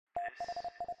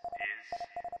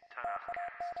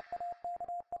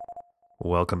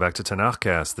Welcome back to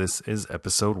Tanakhcast. This is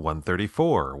episode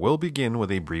 134. We'll begin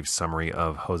with a brief summary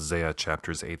of Hosea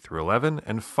chapters 8 through 11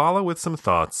 and follow with some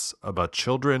thoughts about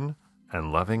children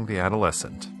and loving the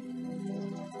adolescent.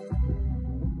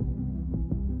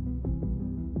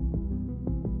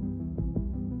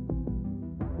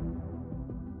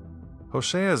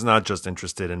 Hosea is not just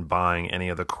interested in buying any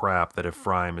of the crap that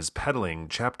Ephraim is peddling.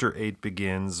 Chapter 8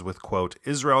 begins with, quote,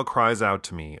 "Israel cries out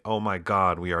to me, 'Oh my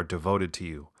God, we are devoted to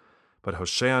you.' But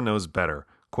Hosea knows better.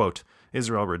 Quote,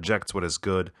 'Israel rejects what is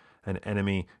good, an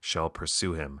enemy shall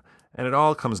pursue him.' And it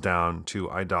all comes down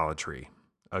to idolatry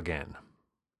again.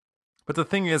 But the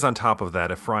thing is, on top of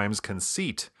that, Ephraim's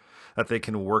conceit that they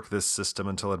can work this system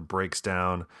until it breaks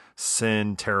down,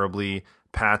 sin terribly,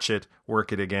 patch it,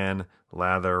 work it again,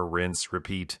 lather, rinse,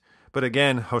 repeat. But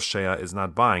again, Hosea is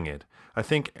not buying it. I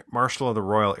think Marshal of the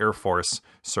Royal Air Force,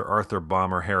 Sir Arthur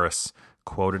Bomber Harris,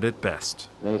 quoted it best.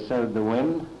 They sowed the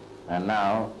wind, and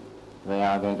now they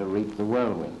are going to reap the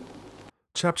whirlwind.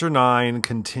 Chapter 9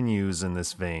 continues in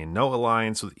this vein. No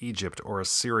alliance with Egypt or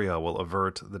Assyria will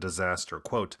avert the disaster.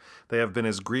 Quote, "They have been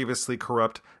as grievously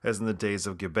corrupt as in the days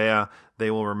of Gibeah. They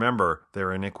will remember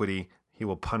their iniquity. He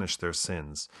will punish their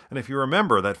sins." And if you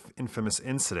remember that infamous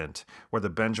incident where the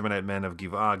Benjaminite men of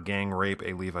Gibeah gang rape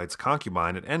a Levite's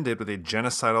concubine, it ended with a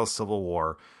genocidal civil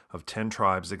war of 10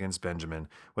 tribes against Benjamin,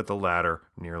 with the latter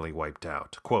nearly wiped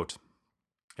out. Quote,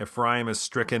 "Ephraim is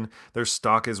stricken, their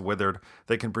stalk is withered,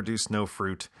 they can produce no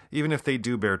fruit. Even if they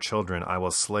do bear children, I will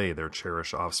slay their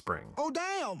cherished offspring." Oh,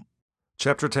 damn!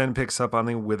 Chapter 10 picks up on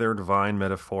the withered vine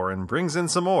metaphor and brings in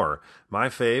some more. My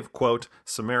fave, quote,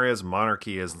 "Samaria's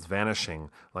monarchy is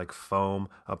vanishing like foam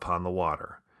upon the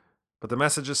water." But the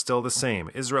message is still the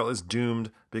same. Israel is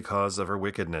doomed because of her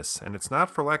wickedness, and it's not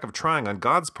for lack of trying on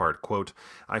God's part. Quote,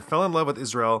 "I fell in love with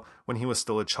Israel when he was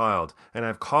still a child, and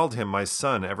I've called him my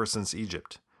son ever since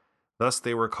Egypt. Thus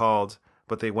they were called,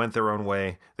 but they went their own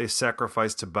way. They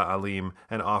sacrificed to Baalim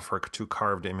and offer to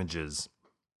carved images.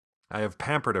 I have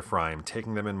pampered Ephraim,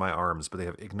 taking them in my arms, but they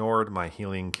have ignored my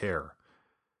healing care."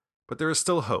 But there is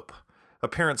still hope. A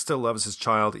parent still loves his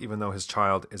child, even though his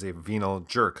child is a venal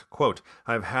jerk. Quote,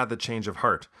 "I have had the change of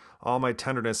heart. All my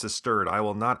tenderness is stirred. I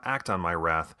will not act on my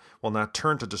wrath, will not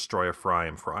turn to destroy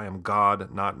Ephraim, for I am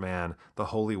God, not man, the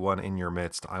Holy One in your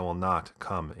midst. I will not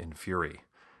come in fury."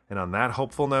 And on that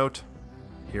hopeful note,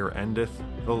 here endeth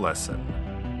the lesson.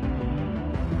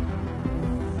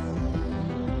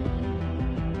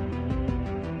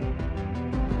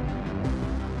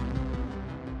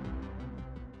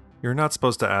 You're not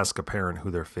supposed to ask a parent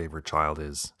who their favorite child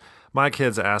is. My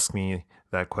kids ask me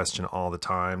that question all the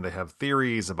time. They have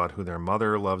theories about who their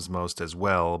mother loves most as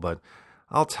well, but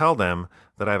I'll tell them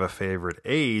that I have a favorite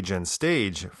age and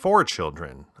stage for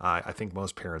children. I think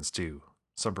most parents do.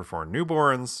 Some prefer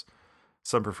newborns.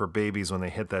 Some prefer babies when they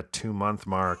hit that 2-month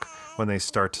mark, when they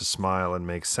start to smile and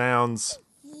make sounds.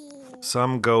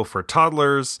 Some go for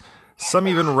toddlers. Some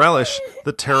even relish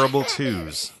the terrible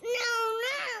twos.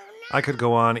 I could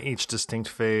go on. Each distinct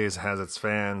phase has its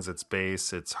fans, its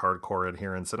base, its hardcore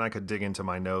adherents, and I could dig into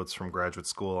my notes from graduate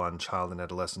school on child and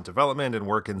adolescent development and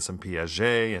work in some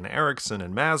Piaget and Erikson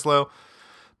and Maslow,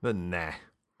 but nah.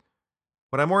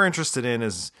 What I'm more interested in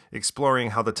is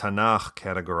exploring how the Tanakh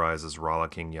categorizes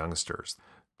rollicking youngsters.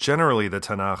 Generally, the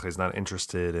Tanakh is not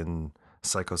interested in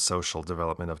psychosocial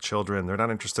development of children. They're not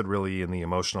interested really in the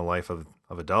emotional life of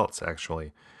adults,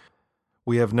 actually.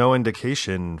 We have no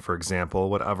indication, for example,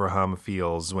 what Avraham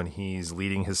feels when he's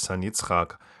leading his son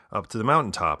Yitzchak up to the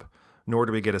mountaintop, nor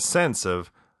do we get a sense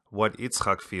of what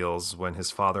Yitzchak feels when his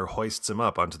father hoists him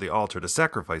up onto the altar to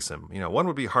sacrifice him. One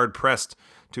would be hard-pressed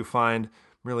to find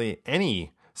really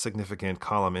any significant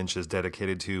column inches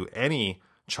dedicated to any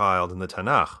child in the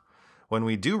Tanakh. When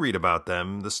we do read about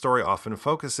them, the story often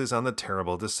focuses on the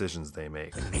terrible decisions they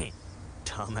make.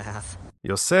 Dumbass.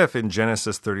 Yosef in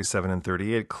Genesis 37 and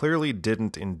 38 clearly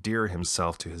didn't endear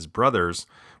himself to his brothers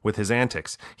with his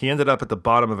antics. He ended up at the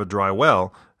bottom of a dry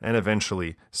well and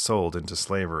eventually sold into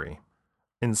slavery.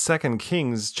 In 2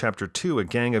 Kings chapter 2, a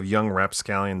gang of young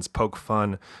rapscallions poke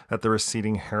fun at the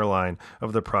receding hairline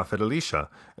of the prophet Elisha.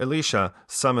 Elisha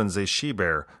summons a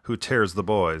she-bear who tears the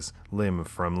boys limb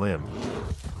from limb.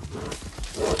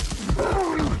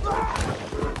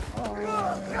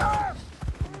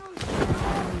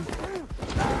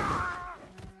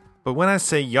 But when I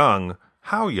say young,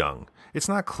 how young? It's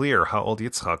not clear how old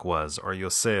Yitzchak was, or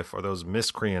Yosef, or those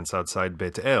miscreants outside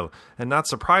Beit El, and not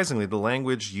surprisingly, the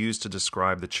language used to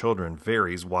describe the children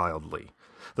varies wildly.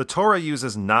 The Torah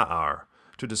uses na'ar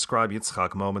to describe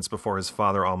Yitzchak moments before his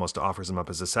father almost offers him up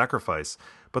as a sacrifice.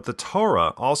 But the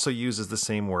Torah also uses the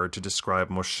same word to describe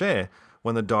Moshe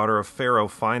when the daughter of Pharaoh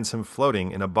finds him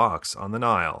floating in a box on the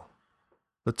Nile.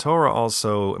 The Torah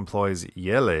also employs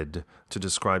Yeled to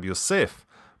describe Yosef,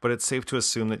 but it's safe to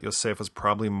assume that Yosef was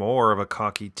probably more of a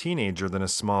cocky teenager than a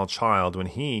small child when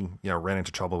he ran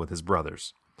into trouble with his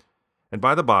brothers. And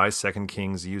by the by, 2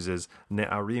 Kings uses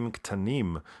Ne'arim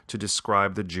Ktanim to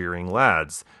describe the jeering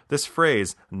lads. This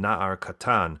phrase, Na'ar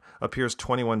Katan, appears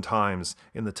 21 times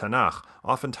in the Tanakh.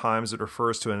 Oftentimes it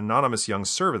refers to an anonymous young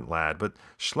servant lad, but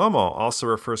Shlomo also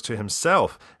refers to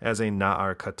himself as a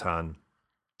Na'ar Katan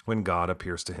when God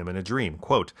appears to him in a dream.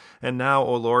 Quote, "And now,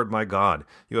 O Lord my God,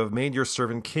 you have made your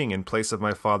servant king in place of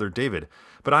my father David,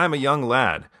 but I am a young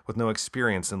lad with no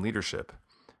experience in leadership."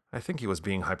 I think he was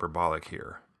being hyperbolic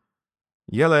here.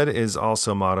 Yeled is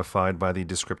also modified by the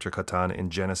descriptor katan in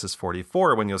Genesis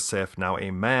 44 when Yosef, now a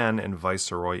man and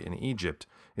viceroy in Egypt,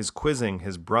 is quizzing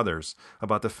his brothers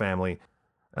about the family,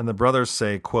 and the brothers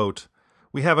say, quote,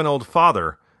 "We have an old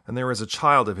father, and there is a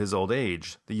child of his old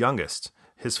age, the youngest.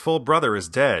 His full brother is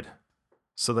dead,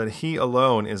 so that he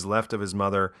alone is left of his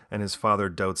mother, and his father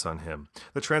dotes on him."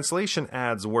 The translation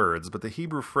adds words, but the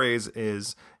Hebrew phrase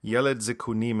is Yeled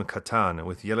Zikunim Katan,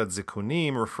 with Yeled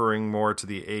Zikunim referring more to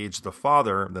the age of the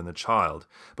father than the child.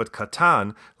 But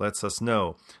Katan lets us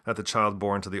know that the child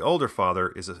born to the older father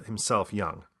is himself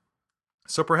young.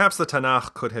 So perhaps the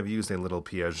Tanakh could have used a little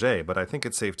Piaget, but I think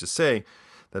it's safe to say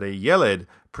that a Yeled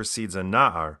precedes a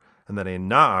Na'ar, and that a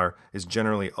Na'ar is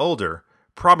generally older,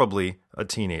 probably a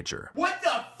teenager. What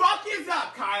the fuck is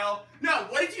up, Kyle? No,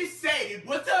 what did you say, dude?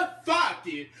 What the fuck,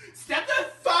 dude? Step the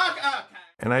fuck up, Kyle.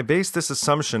 And I base this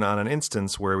assumption on an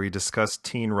instance where we discuss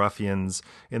teen ruffians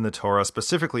in the Torah,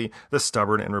 specifically the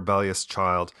stubborn and rebellious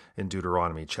child in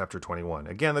Deuteronomy chapter 21.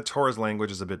 Again, the Torah's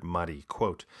language is a bit muddy.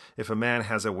 Quote, "If a man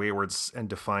has a wayward and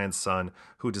defiant son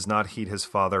who does not heed his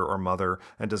father or mother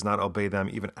and does not obey them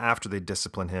even after they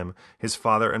discipline him, his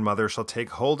father and mother shall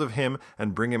take hold of him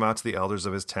and bring him out to the elders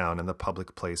of his town and the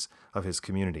public place of his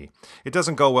community. It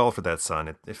doesn't go well for that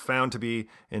son. If found to be,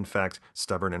 in fact,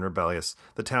 stubborn and rebellious,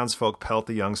 the townsfolk pelt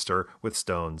the youngster with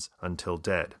stones until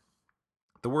dead."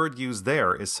 The word used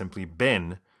there is simply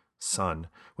ben, son,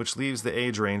 which leaves the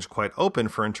age range quite open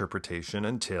for interpretation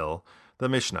until the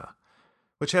Mishnah,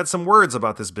 which had some words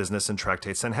about this business in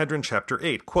Tractate Sanhedrin chapter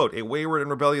 8. Quote, "A wayward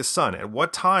and rebellious son. At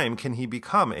what time can he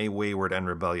become a wayward and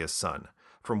rebellious son?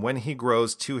 From when he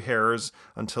grows 2 hairs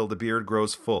until the beard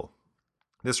grows full."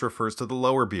 This refers to the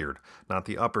lower beard, not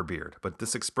the upper beard, but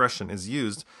this expression is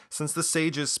used since the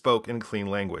sages spoke in clean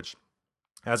language.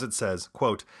 As it says,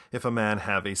 quote, "If a man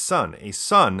have a son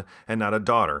and not a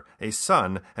daughter, a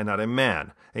son and not a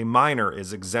man, a minor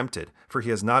is exempted, for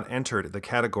he has not entered the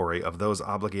category of those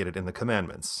obligated in the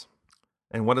commandments."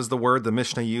 And what is the word the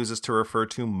Mishnah uses to refer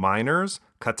to minors?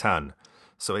 Katan.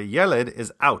 So a Yeled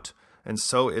is out, and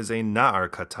so is a Na'ar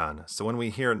Katan. So when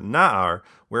we hear Na'ar,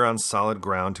 we're on solid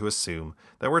ground to assume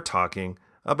that we're talking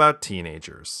about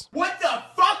teenagers. What the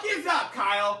fuck is up,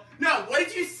 Kyle? No, what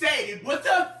did you say, dude? What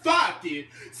the fuck, dude?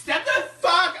 Step the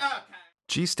fuck up, Kyle.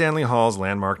 G. Stanley Hall's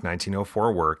landmark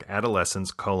 1904 work,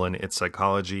 Adolescence, Its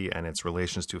Psychology and Its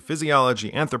Relations to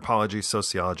Physiology, Anthropology,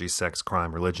 Sociology, Sex,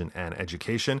 Crime, Religion, and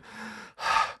Education,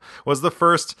 was the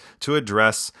first to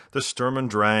address the Sturm und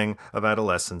Drang of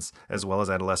adolescence, as well as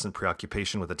adolescent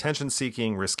preoccupation with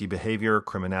attention-seeking, risky behavior,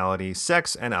 criminality,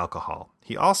 sex, and alcohol.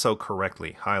 He also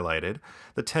correctly highlighted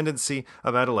the tendency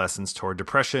of adolescents toward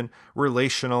depression,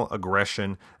 relational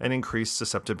aggression, and increased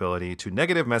susceptibility to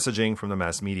negative messaging from the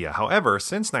mass media. However,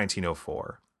 since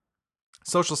 1904,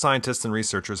 social scientists and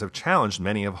researchers have challenged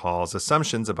many of Hall's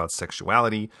assumptions about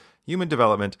sexuality, human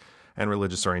development, and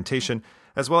religious orientation,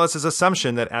 as well as his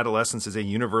assumption that adolescence is a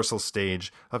universal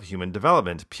stage of human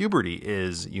development. Puberty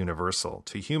is universal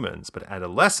to humans, but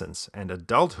adolescence and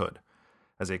adulthood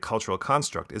as a cultural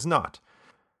construct is not.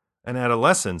 And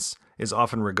adolescence is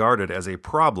often regarded as a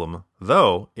problem,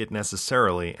 though it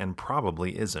necessarily and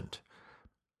probably isn't.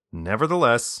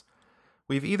 Nevertheless,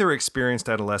 we've either experienced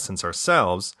adolescence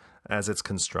ourselves, as it's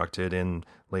constructed in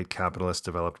late capitalist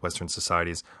developed Western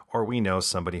societies, or we know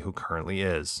somebody who currently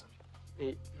is.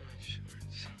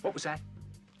 What was that?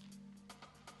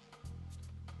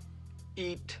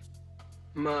 Eat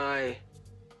my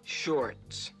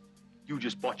shorts. You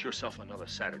just bought yourself another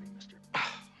Saturday, mister.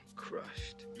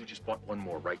 Crushed. You just bought one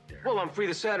more right there. Well, I'm free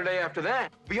the Saturday after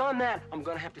that. Beyond that, I'm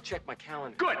gonna have to check my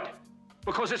calendar. Good!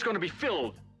 Because it's gonna be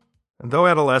filled. And though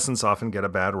adolescents often get a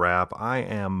bad rap, I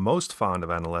am most fond of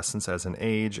adolescence as an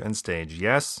age and stage.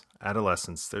 Yes,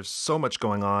 adolescence. There's so much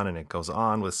going on, and it goes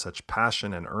on with such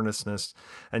passion and earnestness.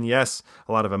 And yes,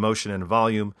 a lot of emotion and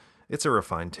volume. It's a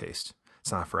refined taste.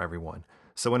 It's not for everyone.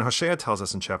 So when Hosea tells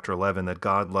us in chapter 11 that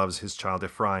God loves his child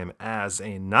Ephraim as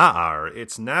a na'ar,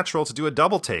 it's natural to do a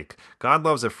double take. God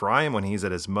loves Ephraim when he's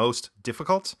at his most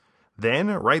difficult.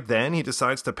 Right then, he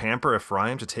decides to pamper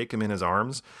Ephraim, to take him in his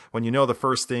arms, when you know the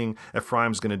first thing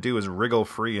Ephraim's going to do is wriggle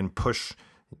free and push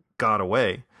God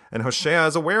away. And Hosea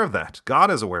is aware of that.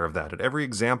 God is aware of that. At every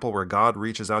example where God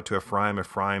reaches out to Ephraim,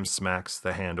 Ephraim smacks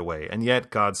the hand away. And yet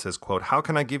God says, quote, "How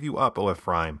can I give you up, O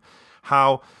Ephraim?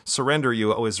 How surrender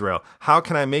you, O Israel? How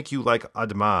can I make you like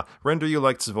Admah, render you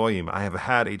like Tzvoim? I have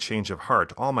had a change of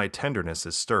heart. All my tenderness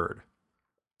is stirred."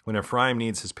 When Ephraim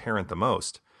needs his parent the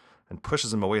most and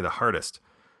pushes him away the hardest,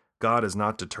 God is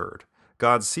not deterred.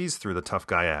 God sees through the tough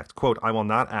guy act. Quote, "I will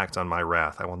not act on my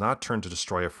wrath. I will not turn to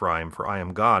destroy Ephraim, for I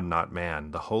am God, not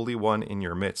man. The Holy One in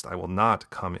your midst. I will not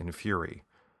come in fury."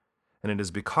 And it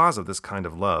is because of this kind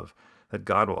of love that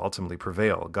God will ultimately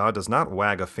prevail. God does not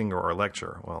wag a finger or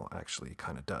lecture. Well, actually, he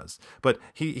kind of does. But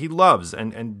he loves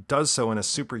and does so in a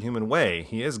superhuman way.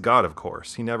 He is God, of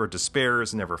course. He never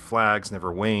despairs, never flags,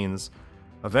 never wanes.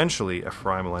 Eventually,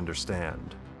 Ephraim will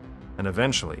understand. And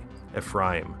eventually,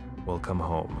 Ephraim will come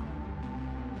home.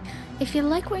 If you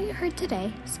like what you heard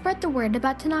today, spread the word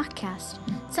about Tanakhcast.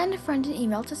 Send a friend an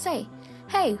email to say,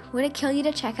 "Hey, would it kill you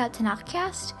to check out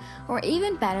Tanakhcast?" Or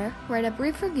even better, write a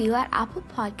brief review at Apple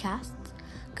Podcasts,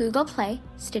 Google Play,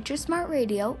 Stitcher Smart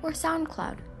Radio, or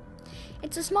SoundCloud.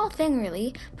 It's a small thing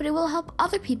really, but it will help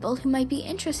other people who might be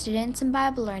interested in some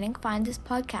Bible learning find this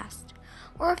podcast.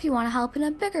 Or if you want to help in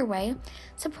a bigger way,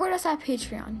 support us at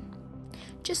Patreon.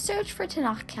 Just search for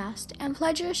Tanakhcast and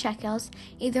pledge your shekels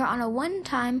either on a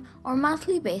one-time or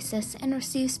monthly basis and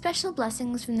receive special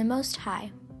blessings from the Most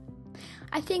High.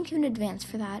 I thank you in advance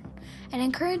for that, and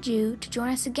encourage you to join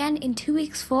us again in 2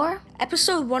 weeks for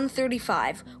Episode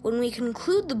 135, when we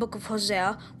conclude the book of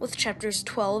Hosea with chapters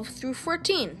 12 through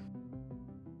 14.